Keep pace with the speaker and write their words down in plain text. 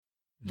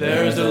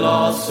There's a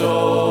lost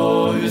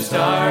soul who's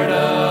tired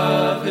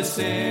of his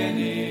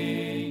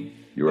sinning.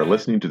 You are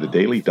listening to the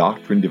Daily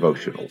Doctrine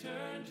Devotional.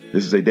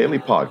 This is a daily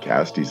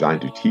podcast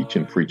designed to teach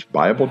and preach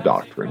Bible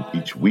doctrine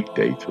each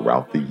weekday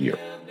throughout the year.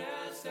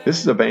 This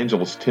is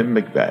Evangelist Tim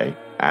McVeigh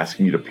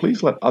asking you to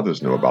please let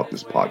others know about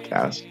this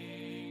podcast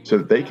so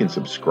that they can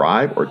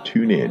subscribe or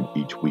tune in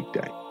each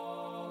weekday.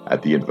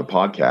 At the end of the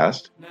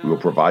podcast, we will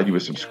provide you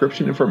with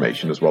subscription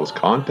information as well as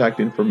contact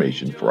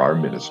information for our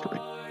ministry.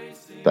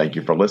 Thank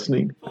you for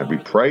listening, and we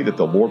pray that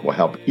the Lord will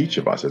help each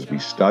of us as we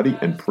study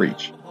and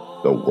preach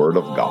the Word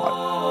of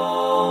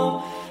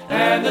God.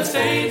 And the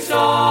saints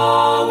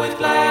all with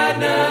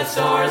gladness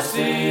are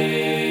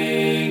singing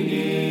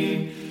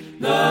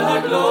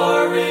the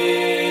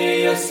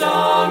glorious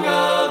song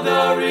of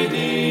the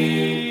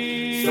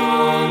redeemed,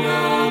 song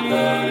of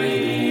the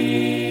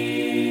redeemed.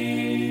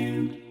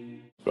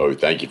 Well, we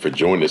thank you for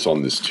joining us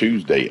on this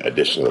Tuesday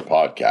edition of the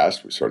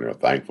podcast. We certainly are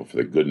thankful for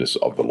the goodness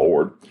of the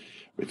Lord.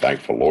 We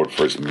thank the Lord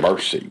for His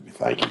mercy. We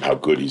thank Him how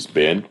good He's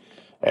been.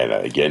 And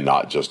again,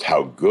 not just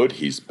how good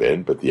He's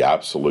been, but the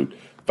absolute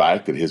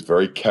fact that His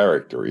very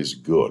character is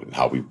good and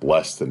how we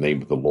bless the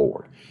name of the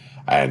Lord.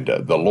 And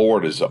the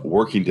Lord is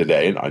working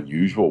today in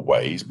unusual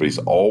ways, but He's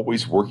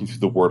always working through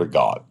the Word of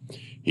God.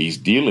 He's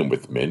dealing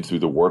with men through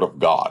the Word of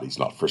God. He's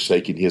not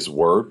forsaking His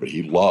Word, but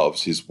He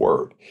loves His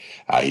Word.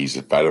 He's,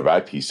 in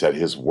fact, He set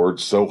His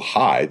Word so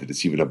high that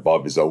it's even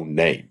above His own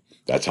name.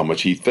 That's how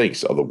much He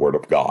thinks of the Word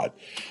of God.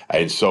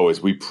 And so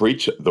as we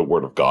preach the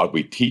Word of God,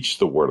 we teach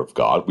the Word of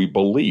God, we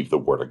believe the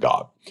Word of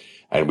God.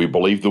 And we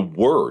believe the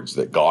words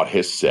that God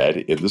has said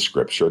in the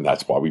Scripture, and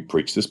that's why we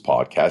preach this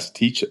podcast,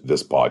 teach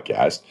this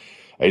podcast.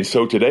 And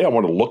so today I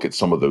want to look at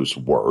some of those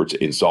words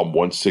in Psalm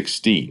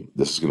 116.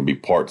 This is going to be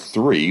part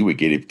 3. We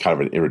gave kind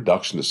of an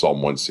introduction to Psalm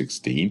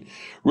 116,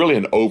 really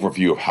an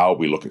overview of how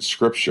we look at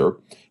Scripture,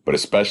 but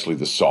especially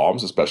the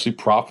Psalms, especially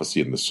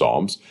prophecy in the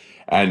Psalms.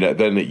 And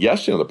then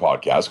yesterday on the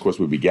podcast, of course,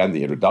 we began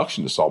the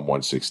introduction to Psalm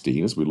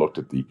 116 as we looked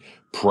at the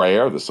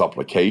prayer, the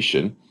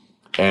supplication.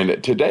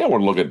 And today I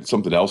want to look at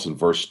something else in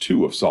verse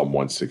 2 of Psalm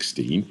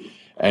 116.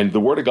 And the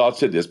Word of God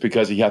said this,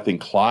 because He hath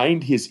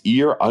inclined His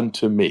ear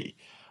unto me.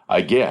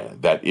 Again,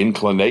 that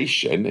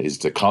inclination is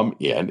to come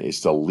in,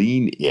 is to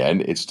lean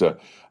in, it's to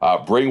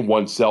bring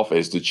oneself,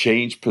 is to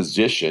change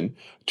position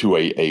to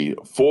a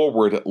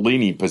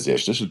forward-leaning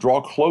position, is to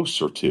draw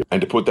closer to, and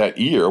to put that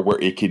ear where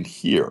it can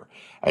hear.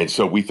 And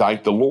so we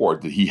thank the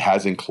Lord that He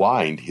has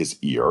inclined His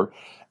ear.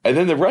 And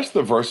then the rest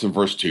of the verse in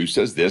verse 2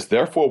 says this,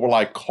 therefore will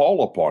I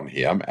call upon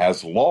Him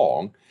as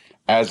long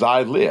as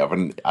I live.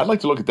 And I'd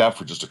like to look at that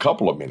for just a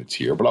couple of minutes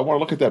here, but I want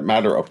to look at that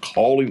matter of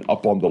calling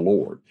upon the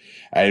Lord.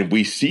 And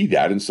we see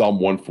that in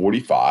Psalm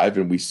 145,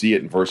 and we see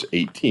it in verse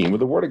 18, where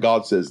the Word of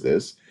God says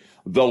this,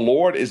 the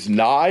Lord is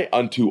nigh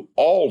unto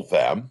all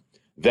them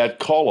that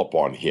call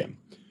upon Him,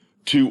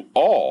 to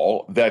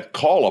all that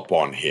call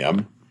upon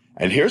Him.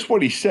 And here's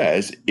what He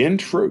says, in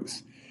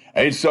truth.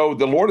 And so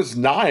the Lord is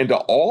nigh unto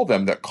all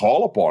them that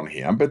call upon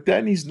Him, but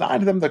then He's nigh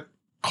to them that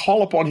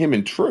call upon Him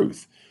in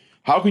truth.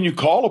 How can you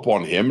call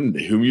upon Him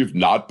whom you've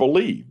not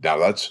believed? Now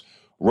that's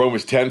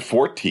Romans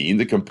 10:14,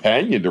 the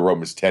companion to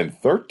Romans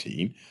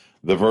 10:13,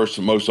 the verse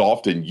most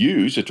often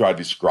used to try to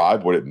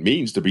describe what it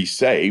means to be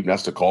saved, and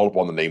that's to call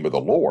upon the name of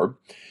the Lord.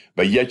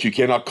 But yet you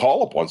cannot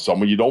call upon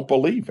someone you don't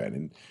believe in.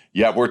 And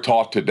yet we're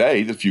taught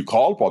today that if you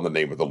call upon the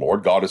name of the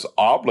Lord, God is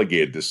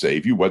obligated to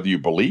save you, whether you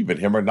believe in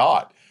Him or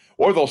not.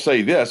 Or they'll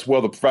say this,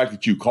 well, the fact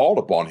that you called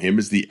upon Him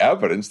is the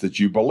evidence that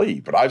you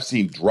believe. But I've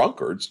seen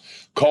drunkards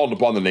calling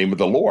upon the name of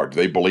the Lord. Do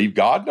they believe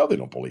God? No, they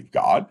don't believe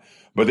God.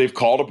 But they've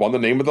called upon the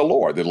name of the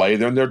Lord. They lay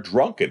there in their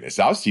drunkenness.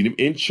 I've seen them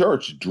in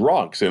church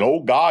drunk saying, oh,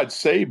 God,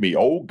 save me.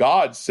 Oh,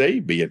 God,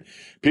 save me. And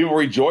people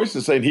rejoice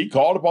and saying he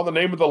called upon the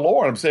name of the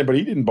Lord. I'm saying, but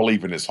he didn't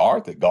believe in his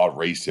heart that God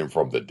raised him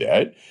from the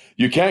dead.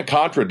 You can't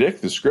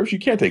contradict the Scripture. You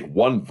can't take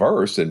one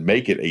verse and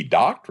make it a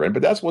doctrine,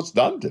 but that's what's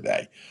done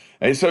today.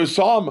 And so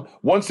Psalm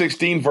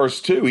 116,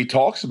 verse 2, he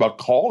talks about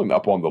calling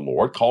upon the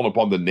Lord, calling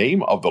upon the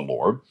name of the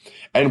Lord,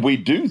 and we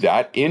do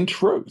that in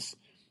truth.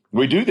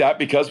 We do that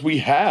because we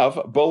have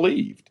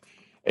believed.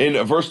 In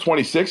verse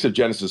 26 of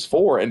Genesis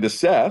 4, and to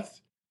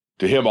Seth,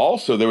 to him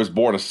also there was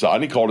born a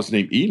son. He called his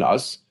name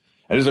Enos.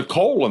 And there's a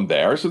colon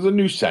there, so there's a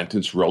new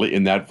sentence really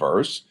in that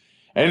verse.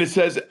 And it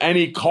says, and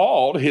he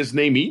called his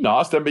name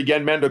Enos, then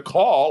began men to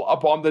call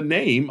upon the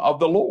name of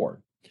the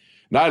Lord.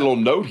 Now, a little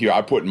note here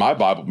I put in my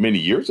Bible many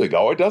years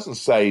ago. It doesn't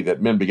say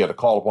that men began to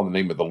call upon the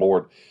name of the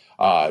Lord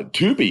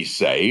to be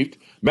saved.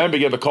 Men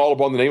began to call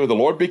upon the name of the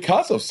Lord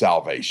because of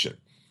salvation.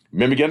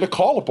 Men began to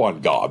call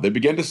upon God. They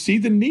began to see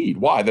the need.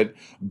 Why? That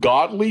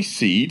godly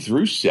seed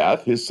through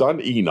Seth, his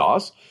son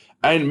Enos,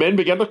 and men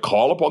began to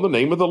call upon the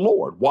name of the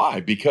Lord.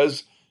 Why?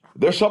 Because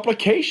their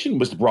supplication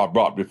was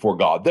brought before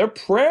God. Their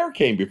prayer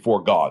came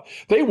before God.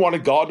 They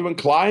wanted God to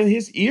incline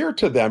His ear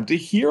to them, to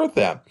hear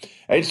them.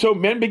 And so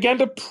men began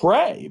to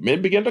pray.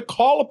 Men began to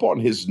call upon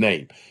His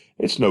name.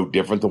 It's no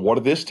different than what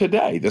it is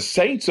today. The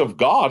saints of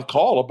God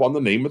call upon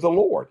the name of the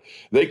Lord.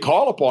 They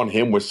call upon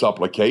Him with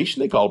supplication.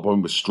 They call upon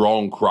Him with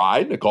strong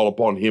cry. They call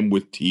upon Him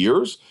with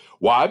tears.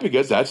 Why?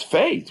 Because that's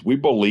faith. We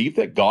believe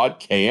that God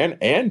can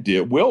and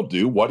will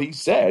do what he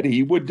said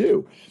he would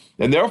do.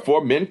 And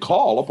therefore, men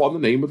call upon the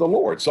name of the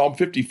Lord. Psalm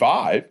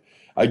 55,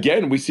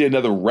 again, we see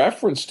another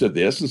reference to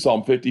this in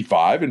Psalm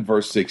 55 in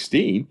verse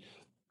 16.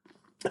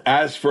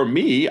 As for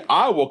me,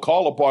 I will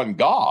call upon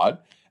God,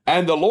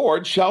 and the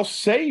Lord shall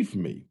save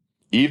me.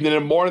 Evening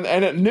and morning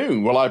and at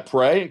noon will I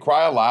pray and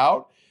cry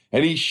aloud,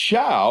 and he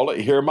shall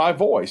hear my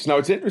voice. Now,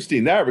 it's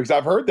interesting there because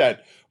I've heard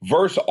that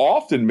verse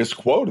often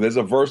misquoted as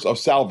a verse of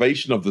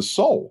salvation of the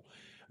soul.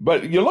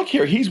 But you look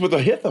here, he's with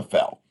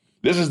Ahithophel.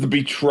 This is the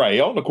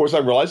betrayal. And of course, I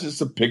realize it's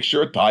a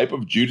picture, a type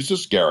of Judas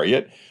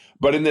Iscariot.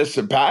 But in this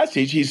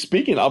passage, he's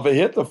speaking of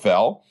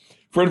Ahithophel.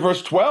 For in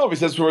verse 12, he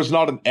says, "For it was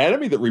not an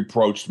enemy that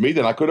reproached me,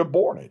 then I could have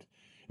borne it.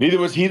 Neither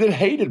was he that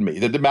hated me,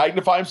 that did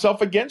magnify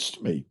himself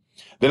against me.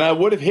 Then I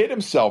would have hid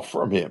himself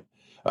from him.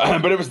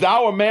 But it was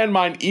thou a man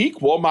mine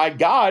equal, my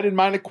guide and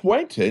mine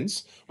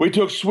acquaintance. We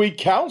took sweet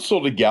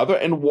counsel together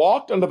and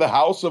walked unto the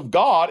house of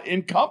God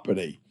in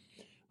company."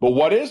 But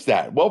what is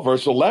that? Well,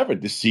 verse 11,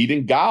 deceit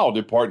and guile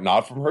depart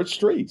not from her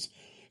streets.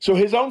 So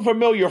his own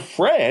familiar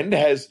friend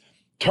has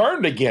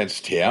turned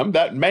against him.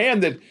 That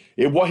man that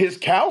what his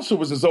counsel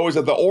was as always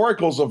of the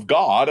oracles of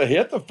God,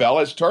 Ahithophel,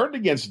 has turned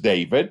against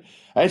David.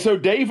 And so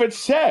David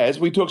says,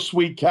 we took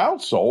sweet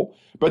counsel.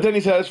 But then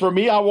he says, for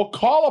me, I will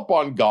call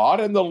upon God,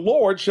 and the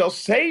Lord shall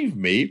save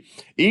me.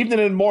 Evening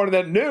and morning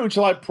and noon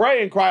shall I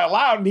pray and cry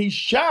aloud, and he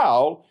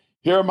shall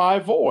hear my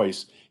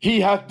voice.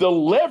 He hath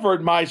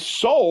delivered my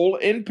soul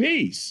in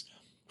peace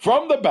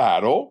from the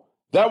battle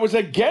that was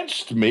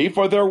against me,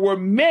 for there were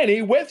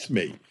many with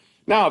me.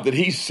 Now, did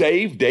he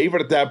save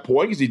David at that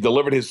point because he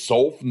delivered his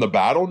soul from the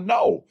battle?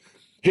 No.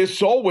 His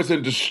soul was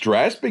in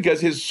distress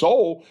because his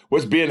soul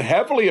was being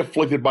heavily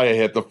afflicted by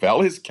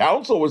Ahithophel. His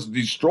counsel was to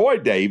destroy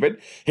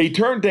David. He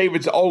turned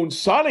David's own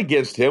son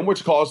against him,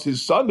 which caused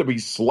his son to be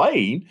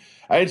slain.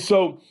 And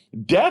so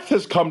death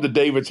has come to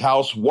David's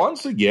house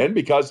once again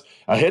because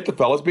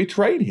Ahithophel has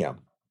betrayed him.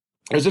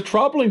 Is it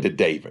troubling to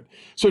David?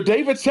 So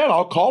David said,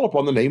 I'll call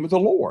upon the name of the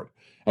Lord,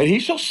 and he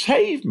shall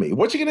save me.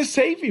 What's he going to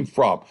save him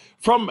from?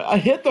 From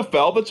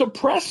Ahithophel that's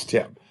oppressed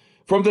him,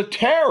 from the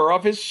terror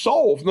of his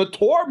soul, from the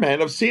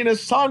torment of seeing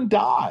his son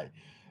die.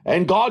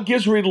 And God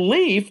gives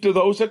relief to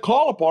those that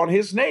call upon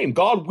his name.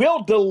 God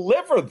will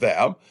deliver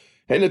them.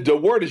 And the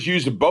word is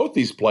used in both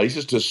these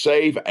places, to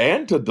save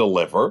and to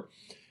deliver.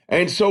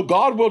 And so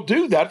God will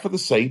do that for the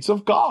saints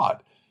of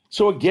God.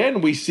 So again,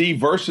 we see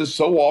verses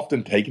so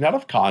often taken out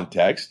of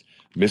context,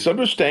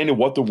 misunderstanding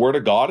what the word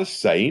of God is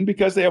saying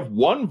because they have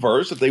one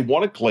verse that they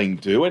want to cling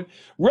to. And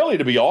really,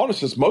 to be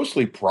honest, it's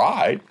mostly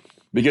pride,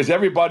 because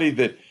everybody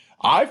that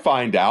I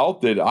find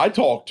out that I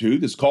talk to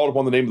that's called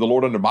upon the name of the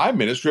Lord under my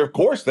ministry, of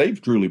course, they've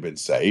truly been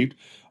saved.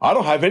 I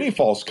don't have any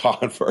false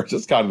converts.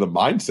 That's kind of the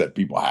mindset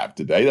people have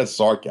today. That's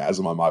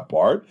sarcasm on my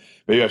part.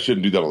 Maybe I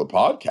shouldn't do that on the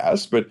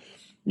podcast, but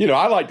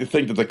I like to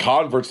think that the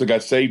converts that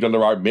got saved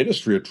under our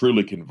ministry are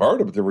truly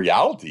converted, but the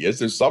reality is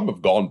there's some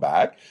have gone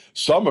back,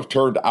 some have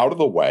turned out of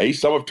the way,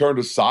 some have turned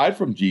aside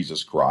from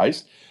Jesus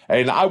Christ,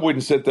 and I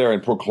wouldn't sit there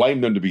and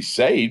proclaim them to be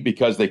saved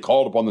because they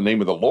called upon the name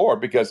of the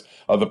Lord because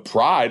of the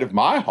pride of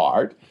my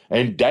heart,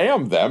 and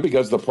damn them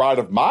because of the pride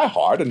of my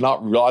heart and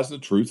not realizing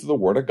the truth of the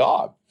word of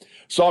God.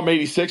 Psalm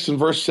 86 and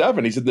verse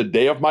 7, he said, the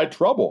day of my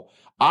trouble,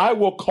 I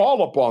will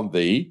call upon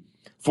thee,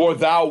 for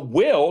thou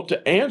wilt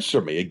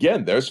answer me.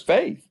 Again, there's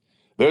faith.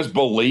 There's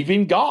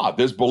believing God.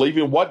 There's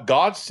believing what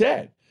God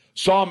said.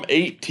 Psalm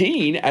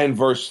 18 and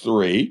verse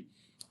 3,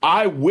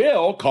 I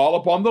will call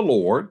upon the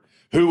Lord,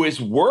 who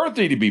is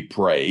worthy to be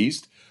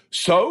praised.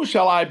 So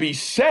shall I be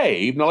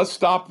saved. Now let's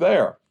stop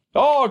there.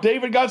 Oh,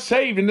 David got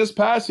saved in this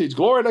passage.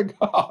 Glory to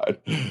God.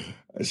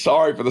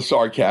 Sorry for the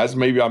sarcasm.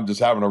 Maybe I'm just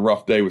having a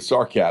rough day with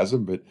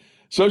sarcasm, but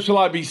so shall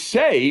I be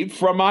saved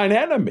from mine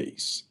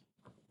enemies.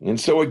 And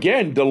so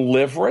again,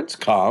 deliverance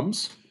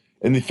comes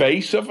in the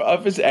face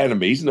of his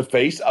enemies, in the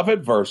face of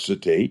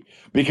adversity,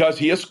 because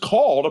he has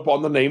called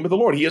upon the name of the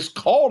Lord. He has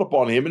called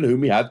upon him in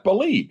whom he hath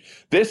believed.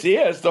 This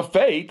is the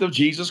faith of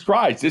Jesus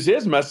Christ. This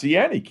is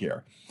Messianic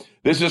here.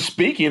 This is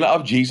speaking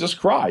of Jesus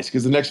Christ,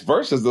 because the next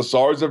verse says, the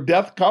sorrows of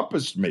death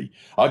compassed me,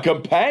 a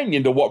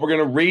companion to what we're going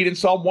to read in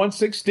Psalm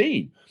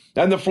 116.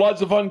 And the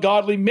floods of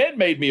ungodly men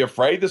made me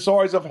afraid. The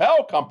sorrows of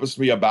hell compassed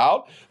me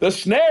about. The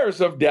snares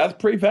of death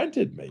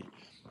prevented me.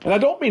 And I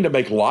don't mean to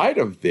make light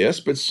of this,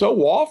 but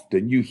so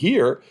often you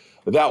hear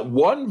that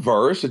one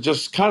verse that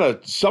just kind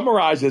of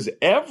summarizes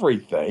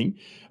everything.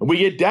 And we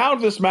get down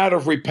to this matter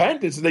of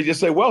repentance, and they just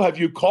say, well, have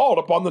you called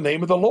upon the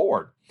name of the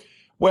Lord?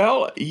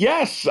 Well,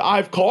 yes,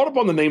 I've called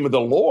upon the name of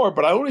the Lord,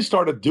 but I only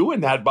started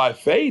doing that by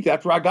faith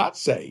after I got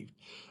saved.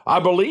 I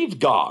believed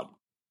God.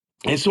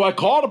 And so I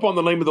called upon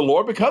the name of the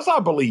Lord because I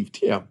believed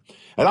him.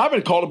 And I've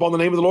been called upon the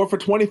name of the Lord for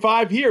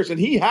 25 years, and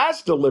he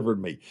has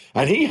delivered me,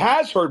 and he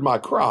has heard my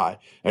cry.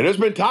 And there's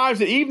been times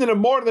that evening and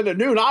morning and at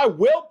noon, I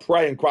will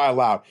pray and cry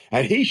aloud,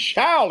 and he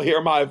shall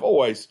hear my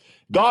voice.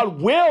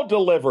 God will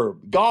deliver.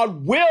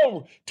 God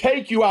will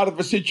take you out of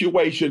a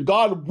situation.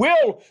 God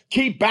will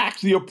keep back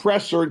the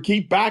oppressor and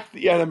keep back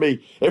the enemy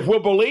if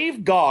we'll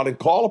believe God and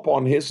call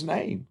upon his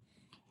name.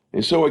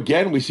 And so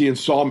again, we see in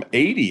Psalm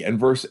 80 and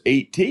verse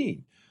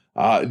 18,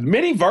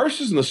 many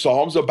verses in the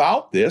Psalms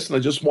about this, and I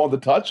just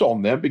wanted to touch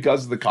on them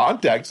because of the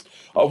context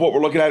of what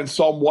we're looking at in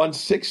Psalm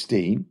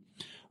 116,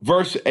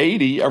 verse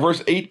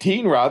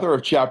 18 rather,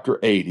 of chapter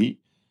 80.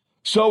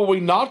 So will we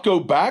not go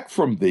back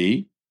from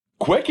thee,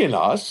 quicken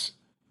us,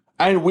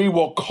 and we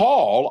will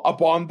call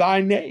upon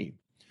thy name.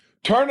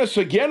 Turn us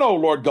again, O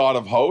Lord God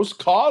of hosts,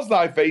 cause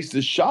thy face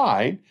to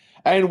shine,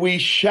 and we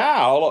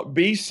shall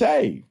be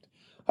saved.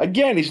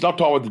 Again, he's not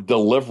talking about the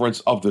deliverance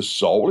of the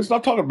soul. He's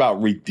not talking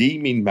about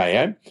redeeming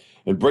man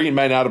and bringing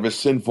man out of his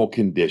sinful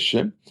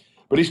condition,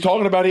 but he's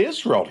talking about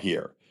Israel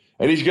here.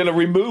 And he's going to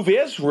remove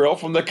Israel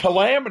from the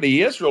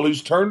calamity, Israel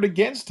who's turned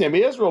against him,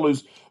 Israel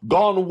who's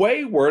gone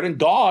wayward, and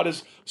God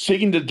is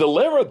seeking to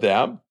deliver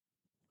them.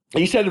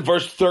 He said in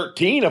verse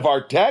 13 of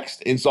our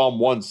text in Psalm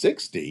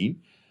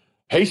 116,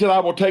 he said, I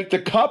will take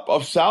the cup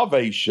of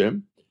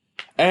salvation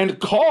and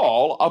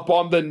call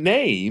upon the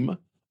name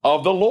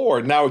of the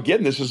Lord. Now,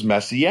 again, this is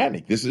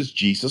Messianic. This is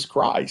Jesus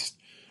Christ.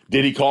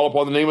 Did he call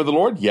upon the name of the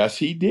Lord? Yes,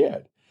 he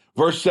did.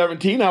 Verse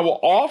 17, I will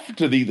offer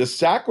to thee the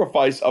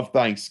sacrifice of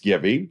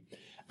thanksgiving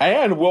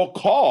and will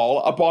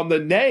call upon the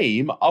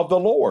name of the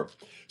Lord.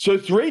 So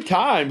 3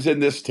 times in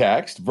this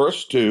text,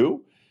 verse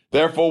 2,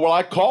 therefore will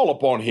I call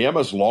upon him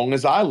as long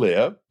as I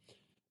live.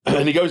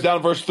 And he goes down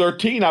to verse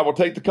 13, I will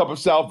take the cup of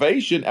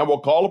salvation and will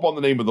call upon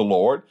the name of the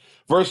Lord.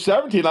 Verse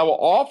 17, I will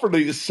offer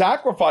thee the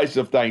sacrifice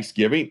of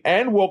thanksgiving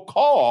and will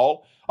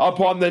call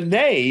upon the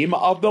name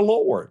of the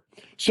Lord.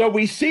 So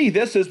we see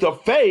this is the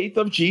faith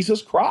of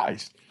Jesus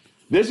Christ.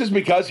 This is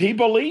because he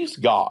believes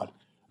God.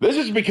 This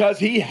is because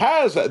he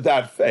has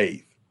that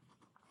faith,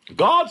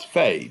 God's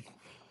faith.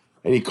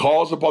 And he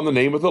calls upon the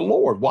name of the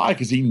Lord. Why?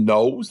 Because he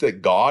knows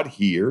that God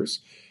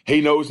hears.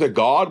 He knows that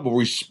God will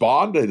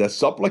respond to the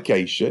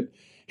supplication.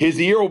 His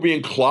ear will be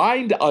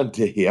inclined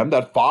unto him,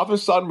 that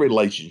father-son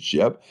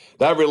relationship,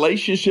 that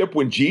relationship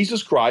when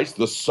Jesus Christ,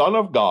 the Son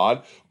of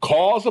God,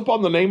 calls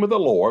upon the name of the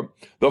Lord.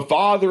 The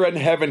Father in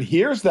heaven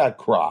hears that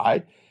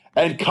cry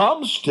and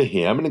comes to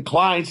him and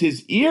inclines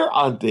his ear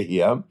unto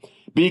him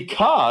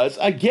because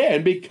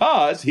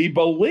he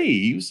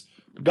believes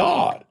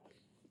God.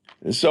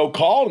 And so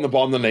calling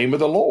upon the name of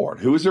the Lord,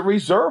 who is it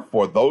reserved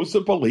for? Those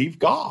that believe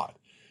God.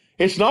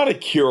 It's not a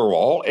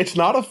cure-all. It's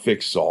not a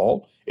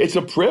fix-all. It's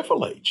a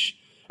privilege.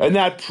 And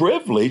that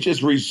privilege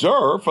is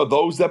reserved for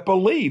those that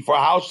believe. For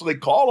how shall they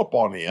call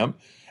upon him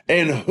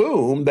in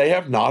whom they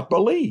have not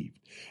believed?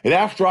 And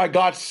after I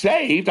got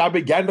saved, I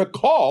began to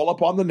call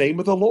upon the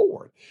name of the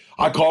Lord.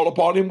 I called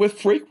upon him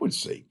with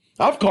frequency.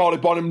 I've called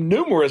upon him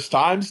numerous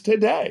times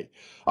today.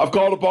 I've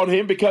called upon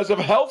him because of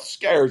health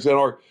scares in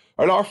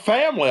our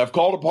family. I've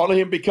called upon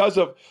him because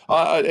of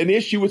an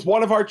issue with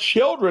one of our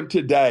children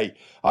today,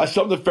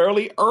 something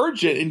fairly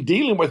urgent in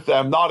dealing with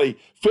them, not a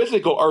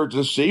physical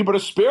urgency, but a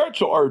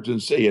spiritual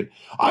urgency. And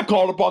I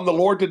called upon the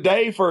Lord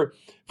today for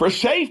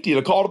safety.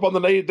 And I called upon the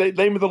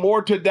name of the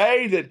Lord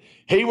today that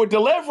he would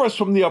deliver us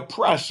from the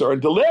oppressor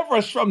and deliver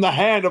us from the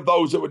hand of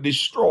those that would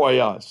destroy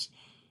us.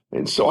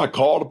 And so I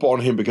called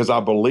upon him because I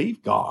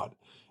believe God.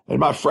 And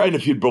my friend,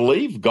 if you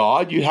believe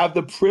God, you have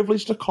the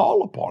privilege to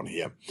call upon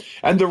him.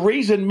 And the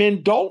reason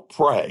men don't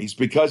pray is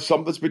because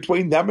something's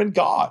between them and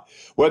God,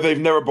 whether they've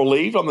never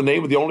believed on the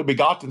name of the only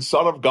begotten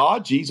Son of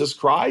God, Jesus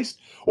Christ,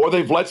 or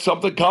they've let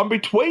something come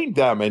between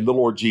them and the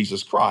Lord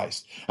Jesus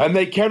Christ. And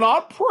they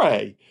cannot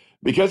pray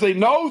because they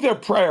know their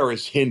prayer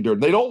is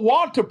hindered. They don't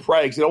want to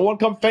pray because they don't want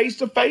to come face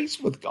to face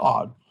with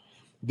God.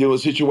 Deal with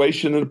a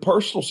situation in a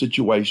personal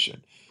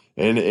situation.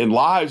 And in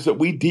lives that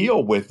we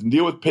deal with and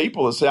deal with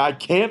people that say, I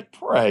can't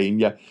pray. And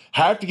you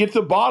have to get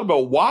to the bottom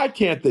of why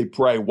can't they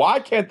pray? Why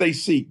can't they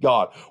seek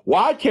God?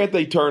 Why can't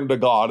they turn to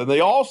God? And they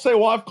all say,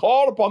 well, I've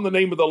called upon the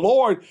name of the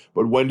Lord.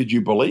 But when did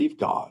you believe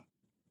God?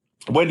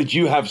 When did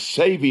you have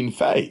saving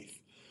faith?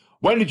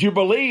 When did you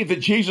believe that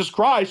Jesus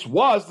Christ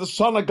was the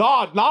Son of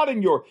God, not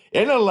in your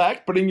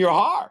intellect, but in your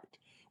heart?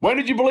 When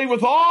did you believe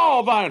with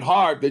all thine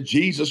heart that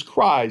Jesus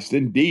Christ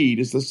indeed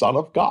is the Son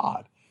of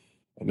God?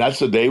 And that's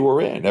the day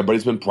we're in.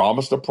 Everybody's been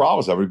promised a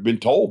promise. Everybody's been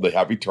told they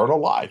have eternal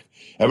life.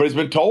 Everybody's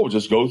been told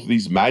just go through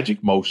these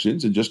magic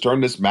motions and just turn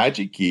this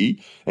magic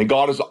key. And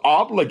God is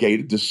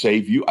obligated to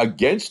save you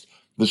against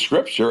the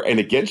scripture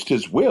and against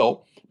his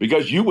will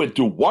because you went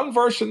to one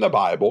verse in the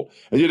Bible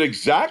and did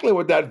exactly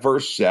what that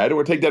verse said. And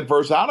we're going to take that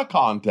verse out of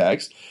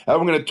context and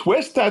we're going to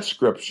twist that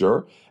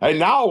scripture. And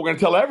now we're going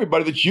to tell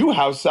everybody that you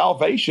have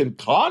salvation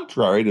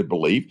contrary to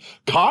belief,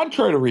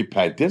 contrary to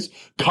repentance,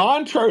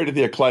 contrary to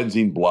the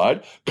cleansing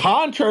blood,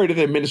 contrary to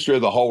the ministry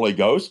of the Holy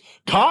Ghost,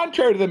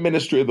 contrary to the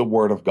ministry of the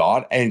Word of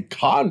God, and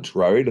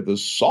contrary to the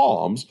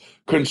Psalms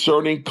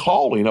concerning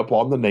calling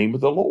upon the name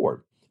of the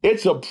Lord.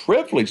 It's a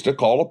privilege to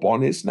call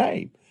upon his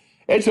name.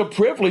 It's a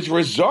privilege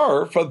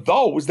reserved for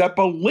those that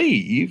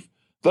believe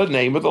the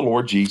name of the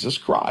Lord Jesus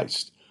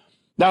Christ.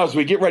 Now, as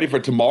we get ready for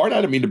tomorrow, and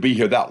I didn't mean to be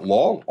here that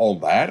long on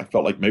that. I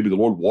felt like maybe the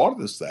Lord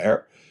wanted us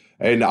there.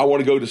 And I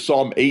want to go to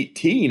Psalm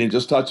 18 and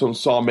just touch on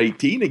Psalm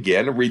 18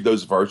 again and read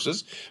those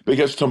verses,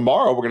 because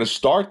tomorrow we're going to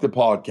start the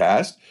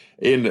podcast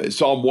in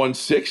Psalm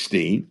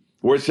 116.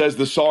 where it says,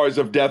 the sorrows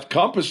of death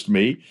compassed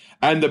me,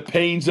 and the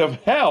pains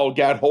of hell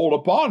gat hold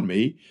upon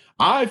me.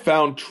 I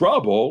found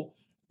trouble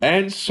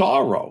and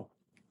sorrow.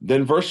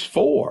 Then verse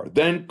 4,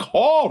 then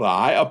called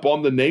I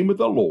upon the name of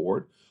the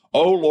Lord.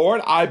 O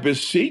Lord, I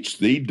beseech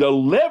thee,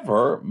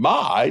 deliver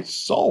my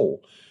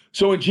soul.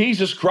 So when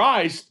Jesus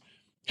Christ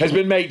has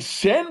been made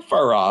sin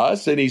for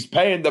us, and he's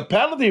paying the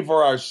penalty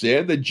for our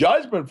sin, the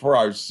judgment for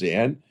our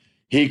sin,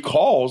 he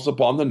calls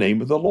upon the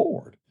name of the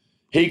Lord.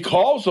 He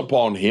calls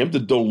upon him to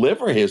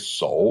deliver his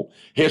soul.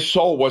 His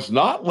soul was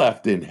not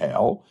left in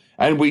hell,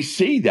 and we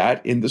see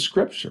that in the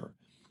scripture.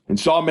 In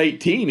Psalm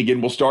 18,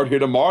 again, we'll start here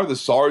tomorrow, the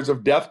sorrows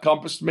of death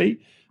compassed me,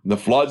 and the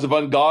floods of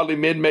ungodly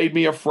men made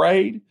me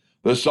afraid.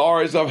 The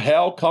sorrows of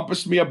hell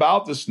compassed me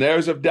about, the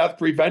snares of death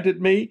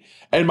prevented me.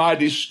 In my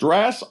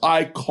distress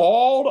I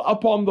called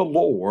upon the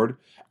Lord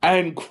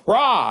and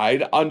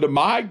cried unto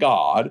my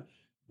God.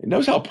 And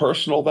notice how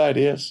personal that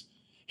is.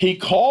 He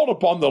called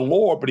upon the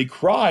Lord, but he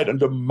cried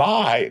unto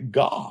my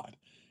God.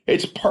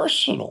 It's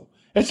personal.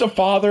 It's a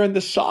father and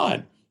the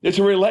son. It's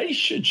a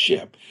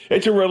relationship.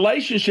 It's a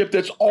relationship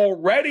that's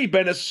already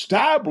been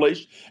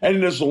established, and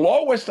in his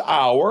lowest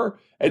hour,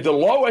 at the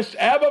lowest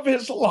ebb of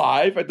his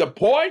life, at the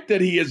point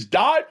that he has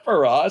died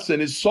for us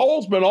and his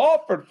soul's been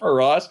offered for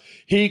us,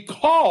 he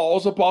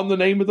calls upon the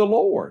name of the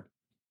Lord.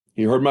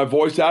 He heard my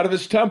voice out of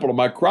his temple, and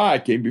my cry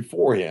came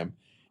before him,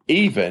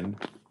 even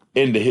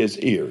into his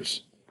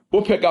ears.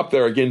 We'll pick up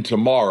there again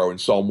tomorrow in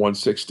Psalm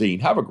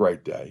 116. Have a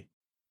great day.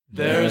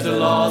 There's a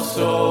lost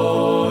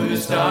soul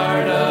who's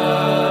tired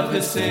of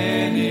his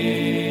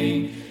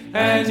sinning,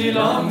 and he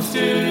longs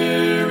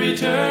to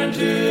return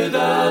to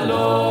the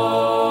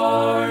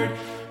Lord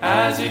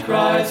as he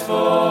cries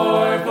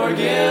for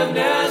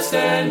forgiveness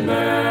and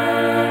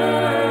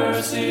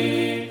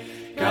mercy.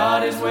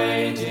 God is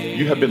waiting.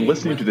 You have been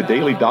listening to the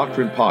Daily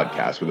Doctrine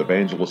Podcast with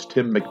Evangelist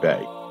Tim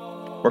McVeigh.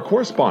 For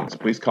correspondence,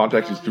 please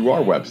contact us through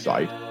our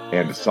website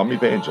and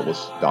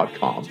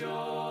someevangelists.com,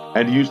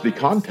 and use the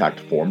contact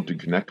form to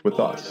connect with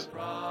us.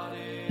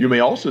 You may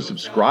also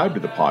subscribe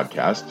to the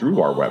podcast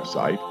through our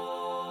website,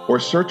 or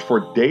search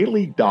for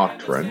Daily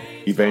Doctrine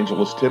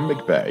Evangelist Tim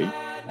McVeigh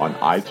on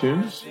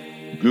iTunes,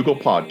 Google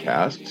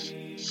Podcasts,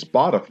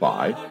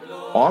 Spotify,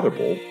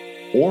 Audible,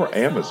 or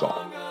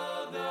Amazon.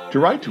 To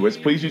write to us,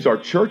 please use our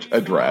church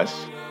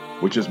address,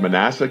 which is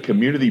Manasseh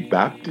Community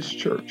Baptist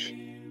Church,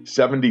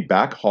 70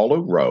 Back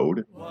Hollow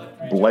Road,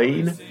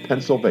 Blaine,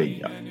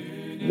 Pennsylvania,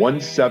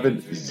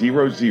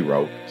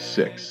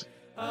 17006.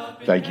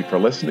 Thank you for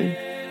listening,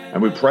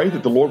 and we pray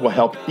that the Lord will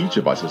help each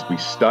of us as we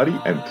study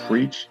and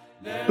preach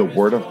the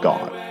Word of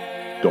God.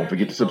 Don't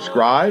forget to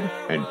subscribe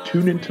and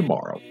tune in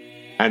tomorrow.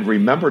 And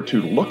remember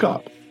to look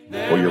up,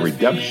 for your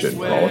redemption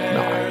draweth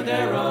nigh.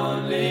 There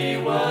only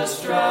was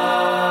strife.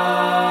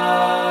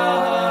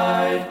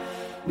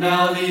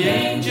 Now the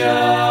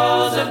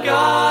angels of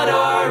God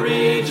are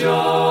rejoicing,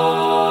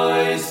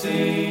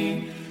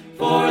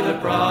 for the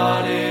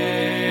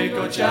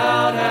prodigal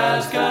child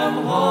has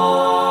come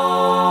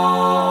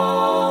home,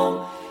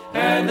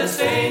 and the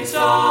saints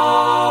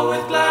all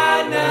with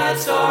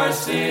gladness are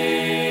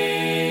singing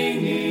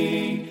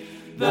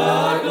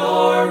the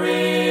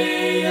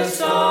glorious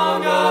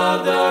song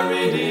of the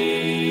redeemed.